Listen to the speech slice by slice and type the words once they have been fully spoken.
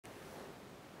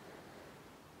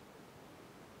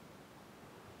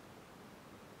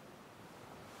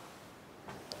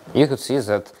you could see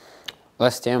that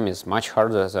LSTM is much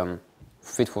harder than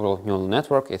fit-for neural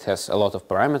network. It has a lot of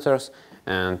parameters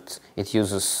and it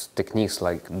uses techniques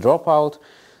like dropout.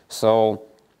 So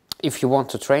if you want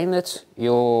to train it,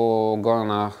 you're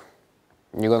gonna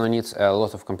need a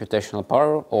lot of computational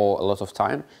power or a lot of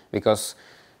time, because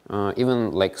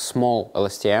even like small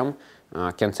LSTM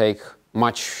can take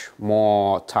much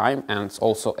more time and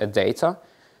also a data,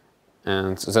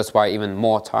 and that's why even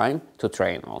more time to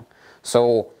train on.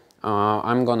 So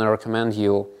I'm gonna recommend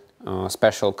you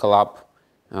special Colab,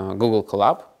 Google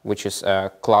Colab, which is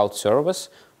a cloud service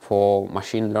for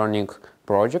machine learning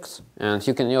projects, and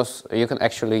you can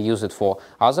actually use it for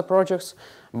other projects,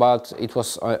 but it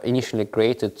was initially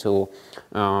created to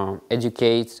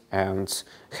educate and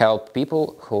help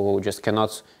people who just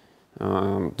cannot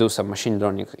do some machine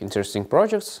learning interesting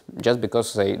projects just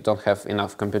because they don't have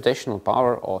enough computational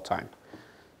power or time.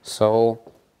 So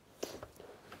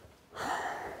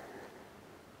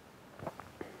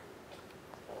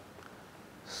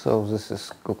this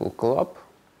is Google Colab.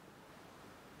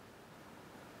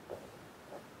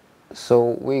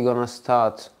 So we're gonna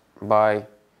start by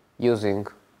using.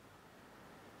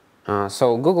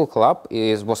 So Google Colab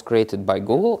was created by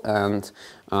Google, and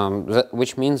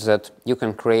which means that you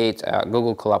can create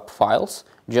Google Colab files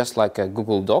just like a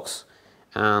Google Docs,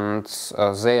 and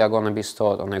they are gonna be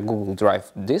stored on a Google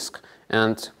Drive disk.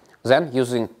 And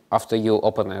then after you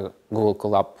open a Google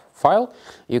Colab file,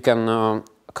 you can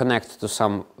connect to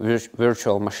some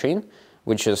virtual machine,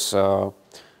 which is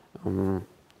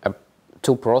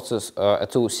two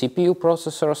CPU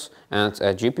processors and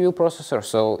a GPU processor.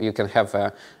 So you can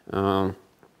have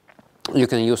you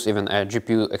can use even a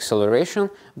GPU acceleration,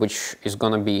 which is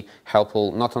going to be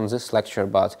helpful not on this lecture,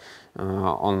 but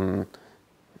on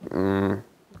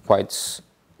quite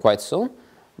soon.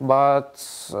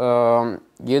 But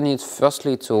you need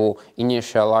firstly to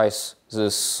initialize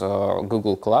this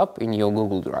Google Colab in your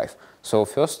Google Drive. So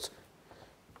first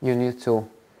you need to,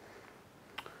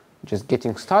 just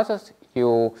getting started,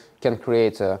 you can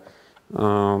create a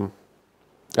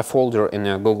folder in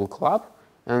a Google Colab,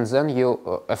 and then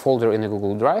a folder in a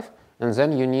Google Drive, and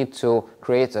then you need to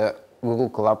create a Google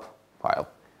Colab file.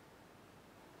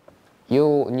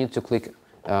 You need to click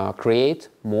Create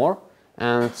More,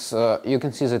 and you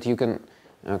can see that you can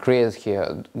create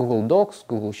here Google Docs,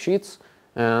 Google Sheets,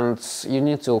 and you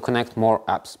need to connect more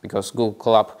apps, because Google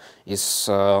Colab is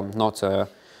not an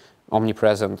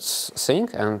omnipresent thing,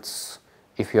 and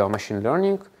if you are a machine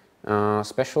learning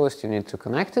specialist, you need to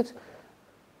connect it.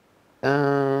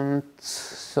 And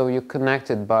so you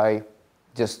connect it by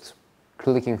just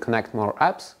clicking Connect More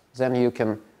Apps. Then you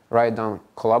can write down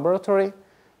Collaboratory.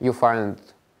 You find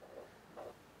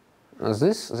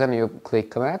this, then you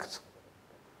click Connect.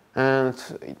 And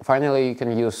finally, you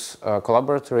can use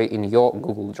Collaboratory in your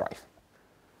Google Drive.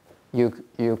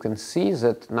 You can see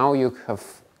that now you have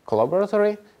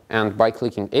Collaboratory, and by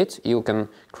clicking it, you can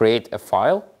create a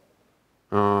file,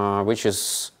 which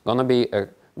is going to be a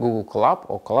Google Colab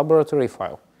or Collaboratory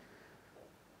file.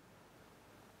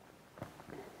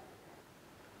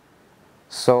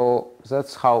 So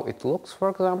that's how it looks, for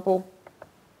example.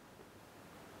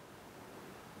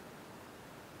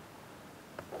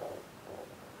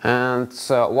 And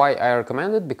why I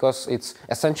recommend it? Because it's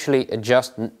essentially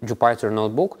just Jupyter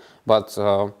notebook, but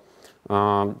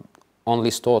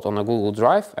only stored on a Google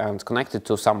Drive and connected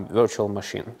to some virtual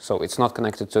machine. So it's not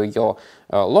connected to your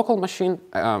local machine.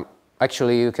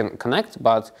 Actually, you can connect,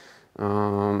 but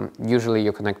usually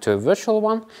you connect to a virtual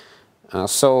one.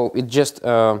 So it's just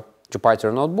a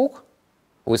Jupyter notebook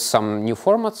with some new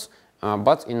formats,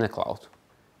 but in the cloud.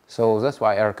 So that's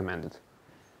why I recommend it.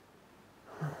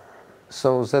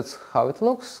 So that's how it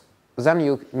looks. Then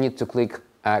you need to click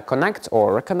Connect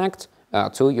or Reconnect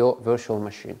to your virtual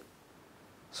machine.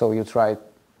 So you try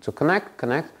to connect,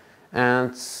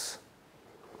 and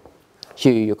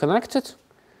here you connect it,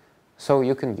 so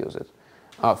you can use it.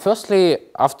 Firstly,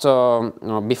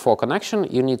 before connection,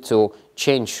 you need to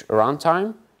change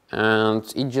runtime, and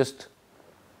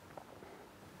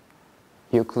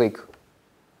you click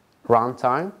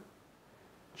Runtime,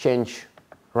 change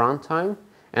runtime,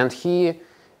 and here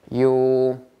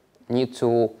you need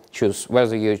to choose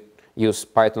whether you use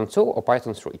Python 2 or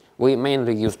Python 3. We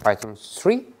mainly use Python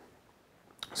 3,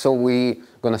 so we're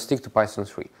going to stick to Python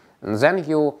 3. And then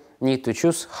you need to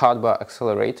choose hardware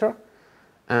accelerator,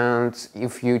 and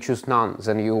if you choose none,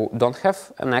 then you don't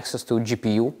have an access to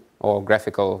GPU or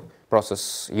graphical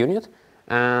process unit,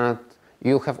 and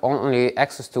you have only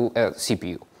access to a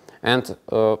CPU. And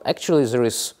actually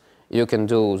you can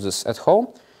do this at home.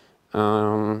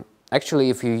 Actually,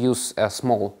 if you use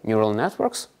small neural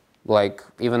networks, like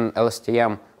even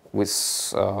LSTM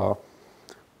with up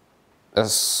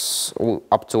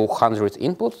to 100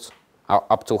 inputs,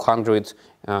 up to 100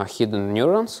 hidden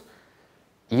neurons,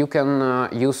 you can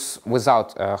use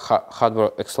without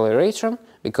hardware acceleration,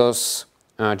 because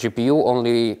GPU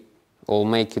only will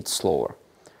make it slower.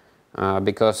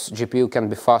 Because GPU can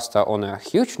be faster on a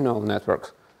huge neural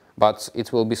network, but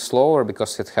it will be slower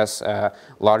because it has a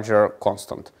larger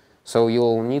constant. So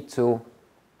you'll need to.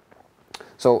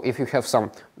 So if you have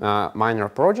some minor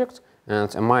project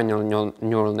and a minor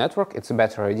neural network, it's a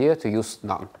better idea to use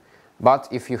none. But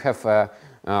if you have a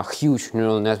huge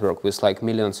neural network with like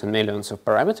millions and millions of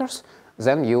parameters,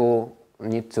 then you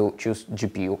need to choose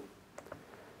GPU.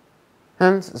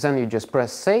 And then you just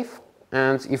press save,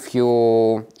 and if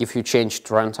you change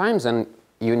runtime, then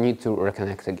you need to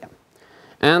reconnect again.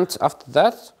 And after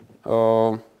that,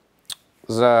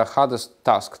 the hardest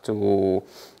task to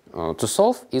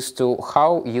solve is to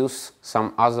how use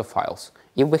some other files.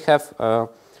 If we have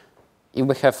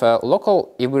a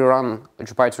local, if we run a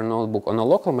Jupyter notebook on a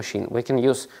local machine, we can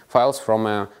use files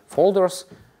from folders.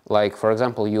 Like, for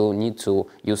example, you need to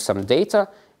use some data.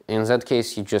 In that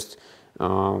case, you just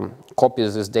copy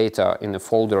this data in a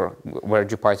folder where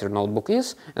Jupyter notebook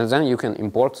is, and then you can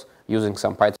import using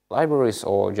some Python libraries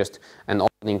or just an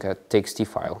opening a TXT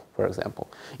file, for example,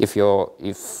 if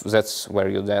that's where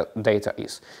your data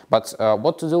is. But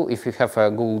what to do if you have a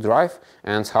Google Drive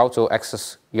and how to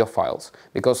access your files?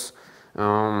 Because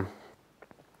you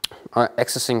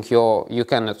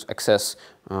cannot access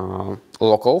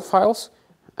local files.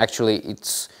 Actually,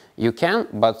 you can,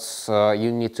 but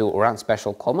you need to run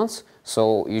special commands.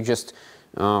 So you just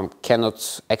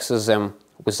cannot access them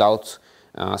without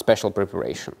special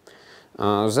preparation.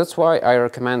 That's why I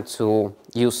recommend to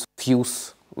use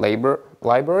Fuse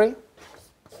library,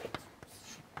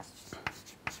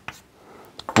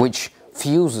 which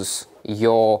fuses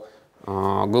your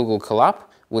Google Colab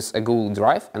with a Google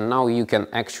Drive, and now you can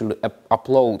actually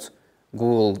upload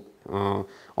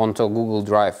onto Google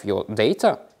Drive your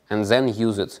data and then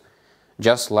use it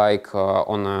just like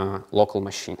on a local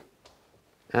machine.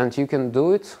 And you can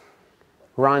do it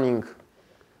running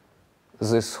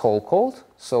this whole code.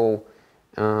 So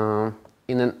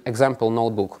in an example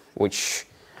notebook,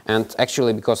 and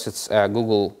actually because it's a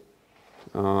Google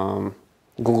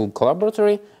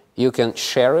Collaboratory, you can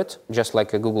share it just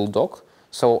like a Google Doc.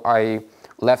 So I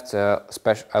left a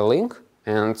link,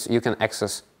 and you can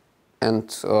access and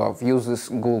view this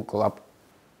Google Colab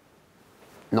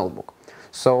notebook.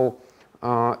 So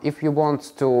if you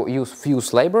want to use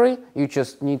Fuse library, you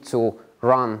just need to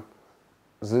run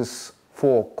these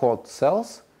 4 code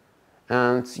cells,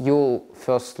 and you'll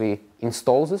firstly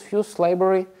install this Fuse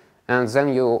library, and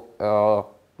then you'll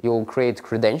create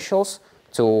credentials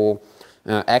to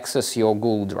access your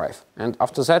Google Drive. And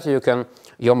after that,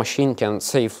 your machine can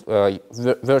save,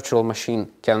 virtual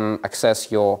machine can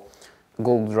access your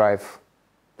Google Drive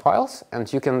files,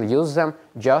 and you can use them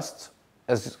just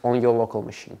as on your local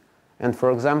machine. And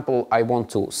for example, I want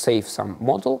to save some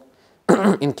model.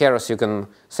 In Keras, you can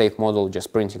save model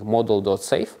just printing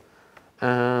model.save.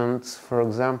 And for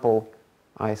example,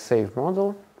 I save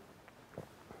model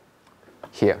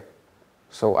here.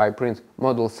 So I print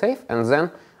model save, and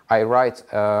then I write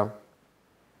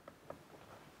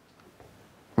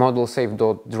model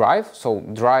save.drive. So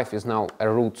drive is now a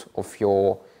root of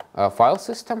your file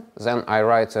system. Then I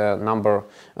write a number.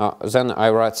 Then I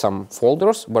write some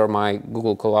folders where my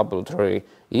Google Collaboratory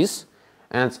is,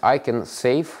 and I can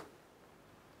save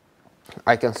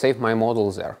my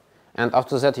model there. And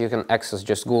after that, you can access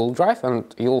just Google Drive,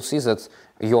 and you'll see that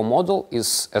your model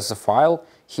is as a file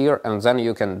here, and then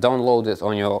you can download it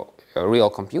on your real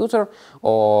computer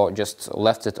or just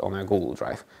left it on a Google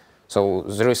Drive. So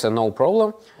there is no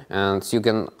problem, and you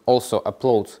can also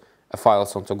upload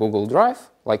files onto Google Drive,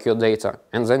 like your data,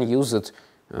 and then use it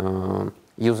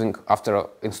after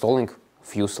installing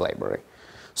Fuse library.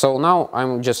 So now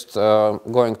I'm just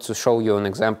going to show you an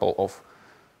example of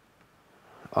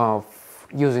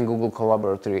using Google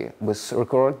Collaboratory with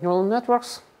recurrent neural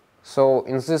networks. So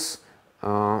in this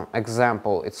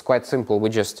example, it's quite simple. We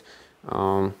just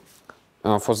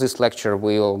for this lecture,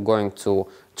 we are going to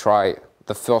try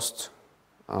the first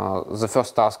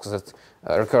task that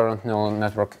a recurrent neural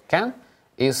network can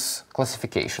is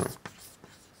classification.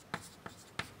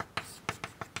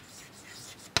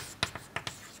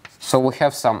 So we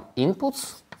have some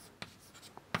inputs.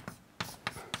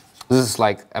 This is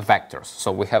like a vectors.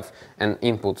 So we have an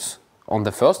inputs on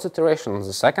the first iteration, on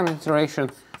the second iteration,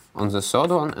 on the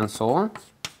third one, and so on.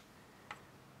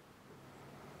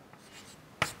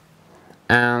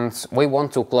 And we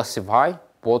want to classify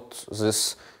what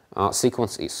this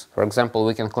sequence is. For example,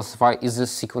 we can classify, is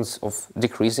this sequence of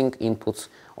decreasing inputs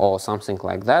or something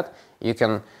like that. You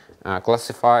can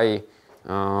classify,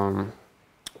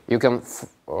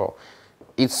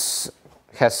 it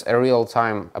has a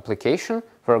real-time application.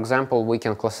 For example, we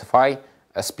can classify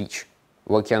a speech.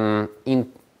 We can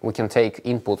take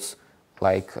inputs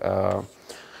like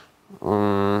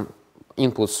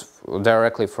inputs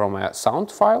directly from a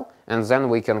sound file, and then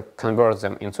we can convert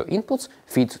them into inputs,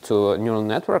 feed to a neural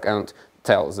network, and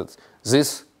tell that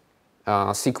this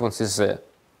sequence is a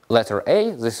letter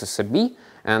A, this is a B,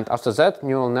 and after that,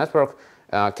 neural network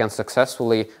can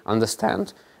successfully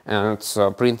understand and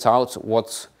print out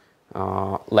what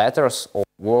letters or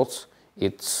words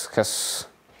it has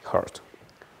heard.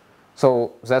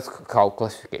 So that's how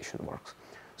classification works.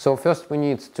 So first we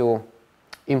need to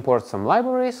import some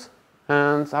libraries,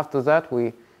 and after that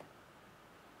we,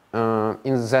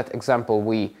 in that example,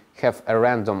 we have a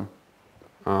random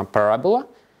parabola,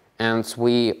 and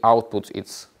we output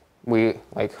its, we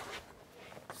like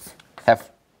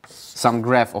have some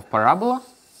graph of parabola.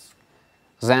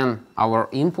 Then our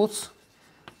inputs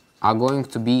are going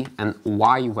to be an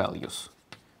y values.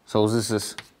 So this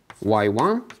is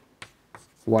y1,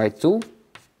 y2,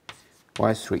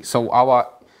 y3. So our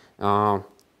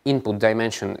input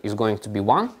dimension is going to be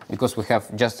 1 because we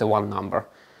have just a one number.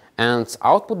 And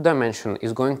output dimension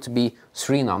is going to be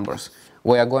 3 numbers.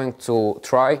 We are going to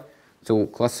try to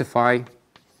classify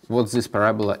what this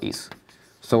parabola is.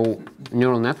 So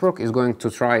neural network is going to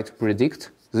try to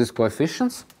predict these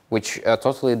coefficients, which are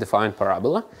totally defined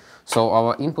parabola. So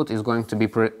our input is going to be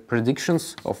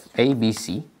predictions of A, B,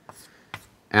 C,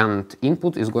 and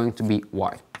input is going to be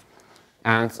Y.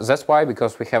 And that's why,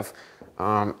 because we have,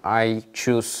 I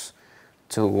choose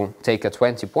to take a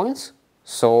 20 points,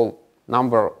 so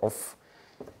number of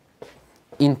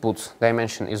input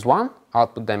dimension is 1,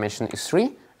 output dimension is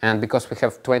 3, and because we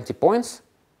have 20 points,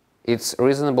 it's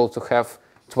reasonable to have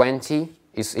 20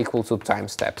 is equal to time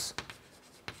steps.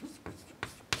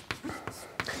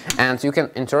 And you can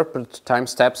interpret time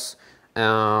steps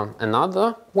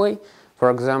another way. For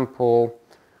example,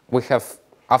 we have,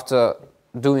 after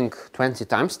doing 20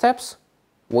 time steps,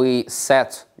 we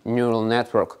set neural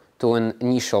network to an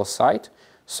initial site.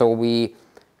 So we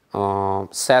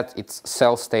set its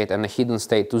cell state and a hidden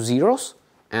state to zeros,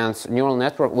 and neural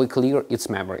network will clear its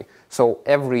memory. So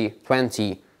every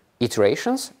 20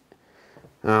 iterations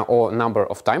or number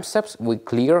of time steps, we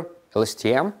clear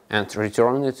LSTM and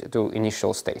return it to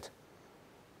initial state.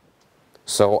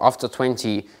 So after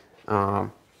 20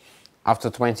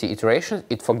 iterations,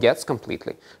 it forgets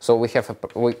completely. So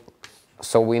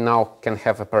we now can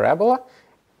have a parabola,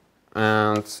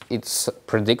 and it's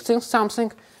predicting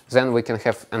something. Then we can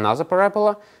have another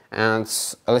parabola, and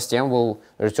LSTM will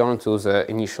return to the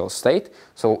initial state.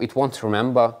 So it won't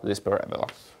remember this parabola.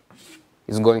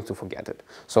 It's going to forget it.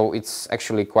 So it's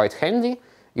actually quite handy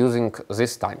using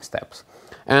these time steps.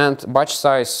 And batch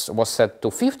size was set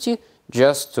to 50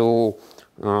 just to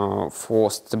for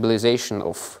stabilization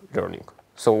of learning.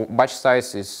 So batch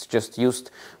size is just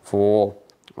used for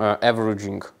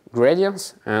averaging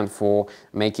gradients and for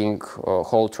making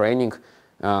whole training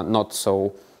not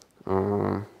so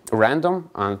random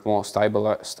and more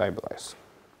stabilized.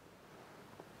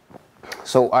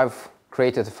 So I've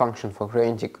created a function for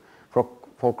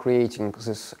creating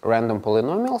these random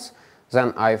polynomials.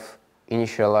 Then I've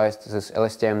initialized this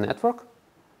LSTM network.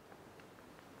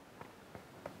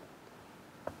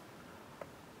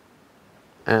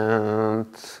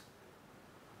 And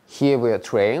here we are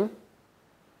train.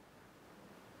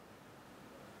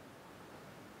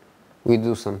 We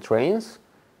do some trains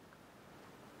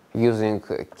using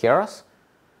Keras.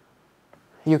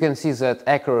 You can see that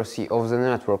accuracy of the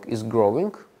network is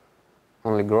growing,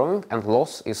 only growing, and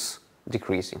loss is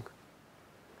decreasing.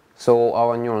 So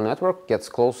our neural network gets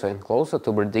closer and closer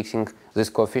to predicting these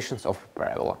coefficients of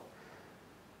parabola.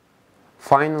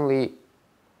 Finally,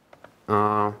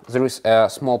 there is a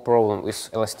small problem with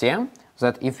LSTM,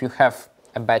 that if you have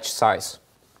a batch size,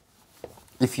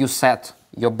 if you set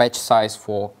your batch size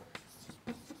for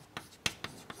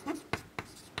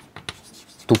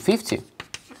 250,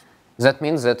 that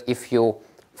means that if you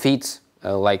feed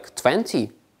like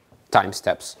 20 time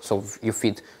steps, so you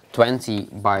feed 20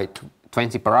 by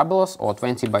 20 parabolas or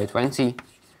 20 by 20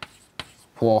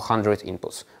 for 100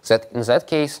 inputs, that in that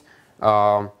case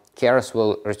Keras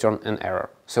will return an error.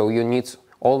 So you need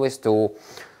always to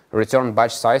return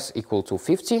batch size equal to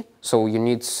 50. So you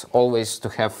need always to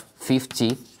have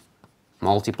 50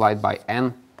 multiplied by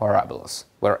n parabolas,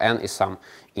 where n is some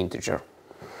integer.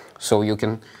 So you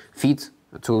can feed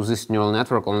to this neural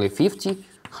network only 50,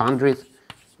 100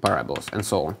 parabolas, and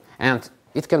so on. And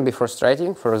it can be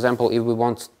frustrating. For example, if we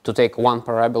want to take one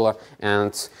parabola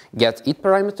and get its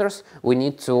parameters, we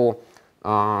need to,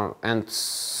 and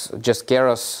just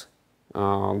Keras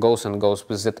goes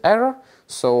with that error.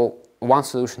 So one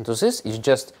solution to this is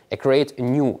just create a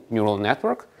new neural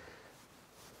network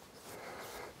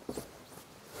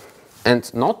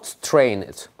and not train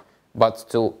it, but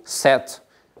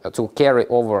to carry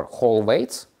over whole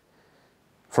weights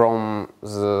from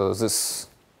this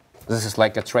is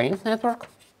like a trained network.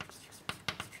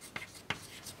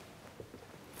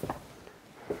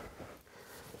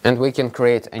 And we can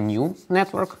create a new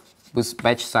network with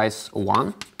batch size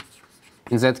 1.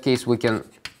 In that case, we can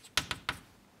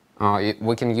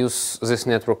use this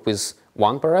network with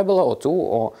one parabola or two,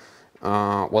 or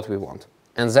what we want.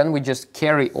 And then we just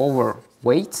carry over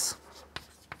weights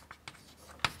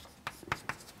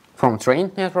from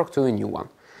trained network to a new one.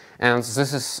 And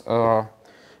this is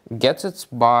get it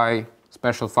by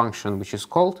special function which is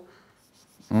called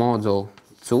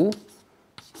model2.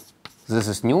 This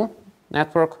is new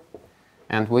network,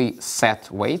 and we set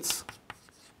weights,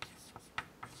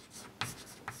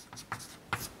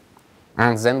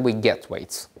 and then we get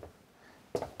weights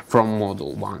from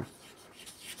model 1.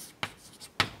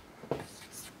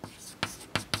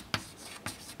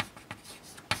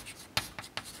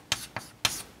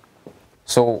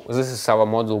 So this is our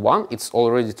model 1. It's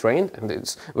already trained and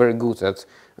it's very good at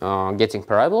getting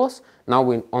parabolas. Now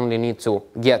we only need to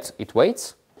get its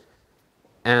weights.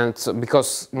 And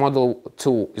because model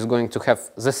 2 is going to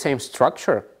have the same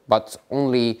structure, but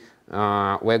only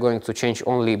we're going to change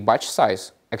only batch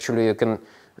size. Actually, you can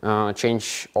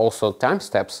change also time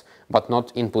steps, but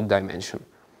not input dimension.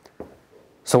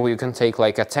 So you can take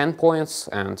like a 10 points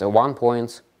and a 1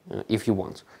 point if you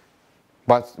want.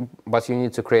 But you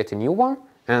need to create a new one,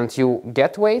 and you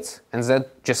get weights, and then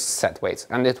just set weights,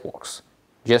 and it works.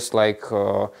 Just like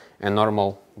a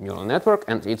normal neural network,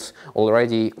 and it's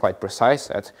already quite precise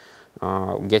at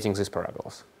getting these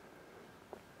parabolas.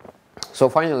 So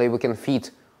finally, we can feed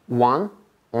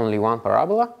only one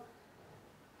parabola,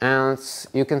 and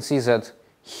you can see that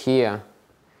here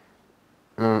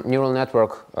neural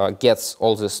network gets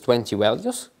all these 20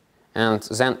 values, and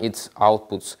then it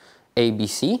outputs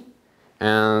ABC,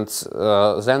 and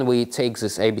then we take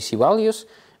these ABC values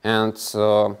and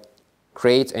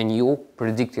create a new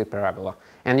predicted parabola.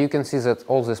 And you can see that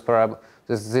all these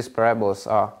parabolas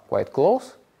are quite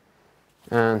close,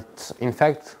 and in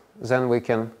fact then we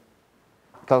can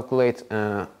calculate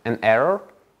an error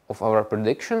of our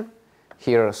prediction.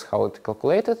 Here is how it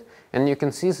calculated, and you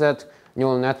can see that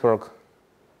neural network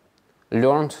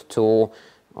learned to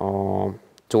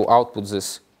output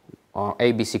this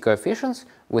ABC coefficients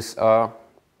with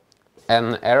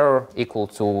an error equal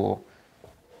to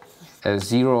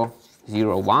 0,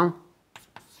 0, 1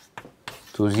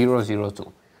 to 0, 0,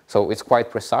 2. So it's quite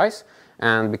precise,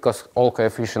 and because all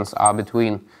coefficients are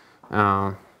between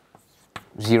 0,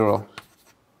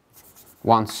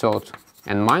 1/3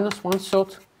 and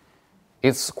 -1/3,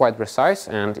 it's quite precise,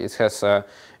 and it has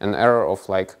an error of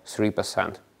like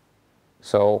 3%.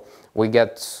 So we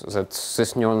get that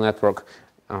this neural network,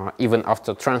 even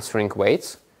after transferring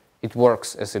weights, it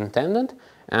works as intended,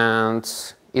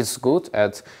 and it's good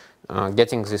at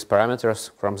getting these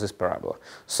parameters from this parabola.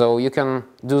 So you can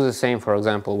do the same, for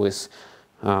example, with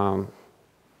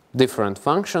different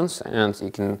functions, and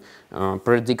you can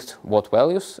predict what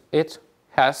values it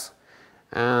has.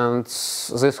 And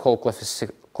this whole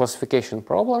classification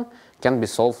problem can be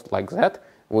solved like that.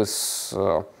 With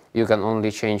you can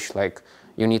only change, like,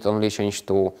 you need only change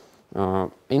to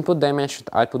input dimension,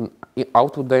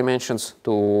 output dimensions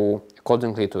to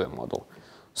accordingly to the model.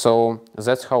 So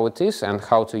that's how it is, and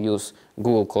how to use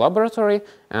Google Collaboratory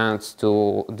and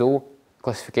to do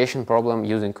classification problem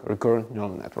using recurrent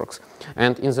neural networks.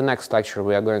 And in the next lecture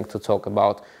we are going to talk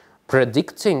about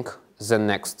predicting the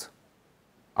next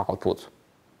output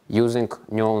using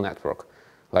neural network,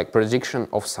 like prediction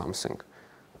of something.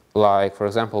 Like, for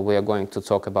example, we are going to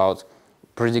talk about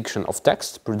prediction of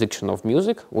text, prediction of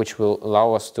music, which will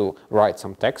allow us to write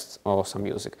some text or some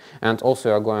music. And also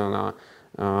you're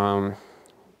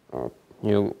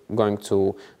going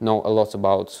to know a lot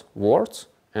about words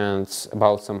and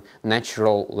about some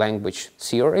natural language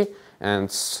theory and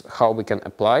how we can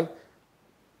apply,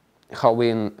 how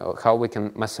we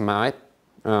can mathematize,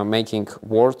 making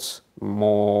words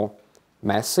more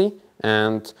messy,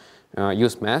 and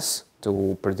use math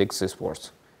to predict these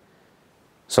words.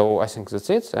 So I think that's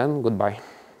it, and goodbye.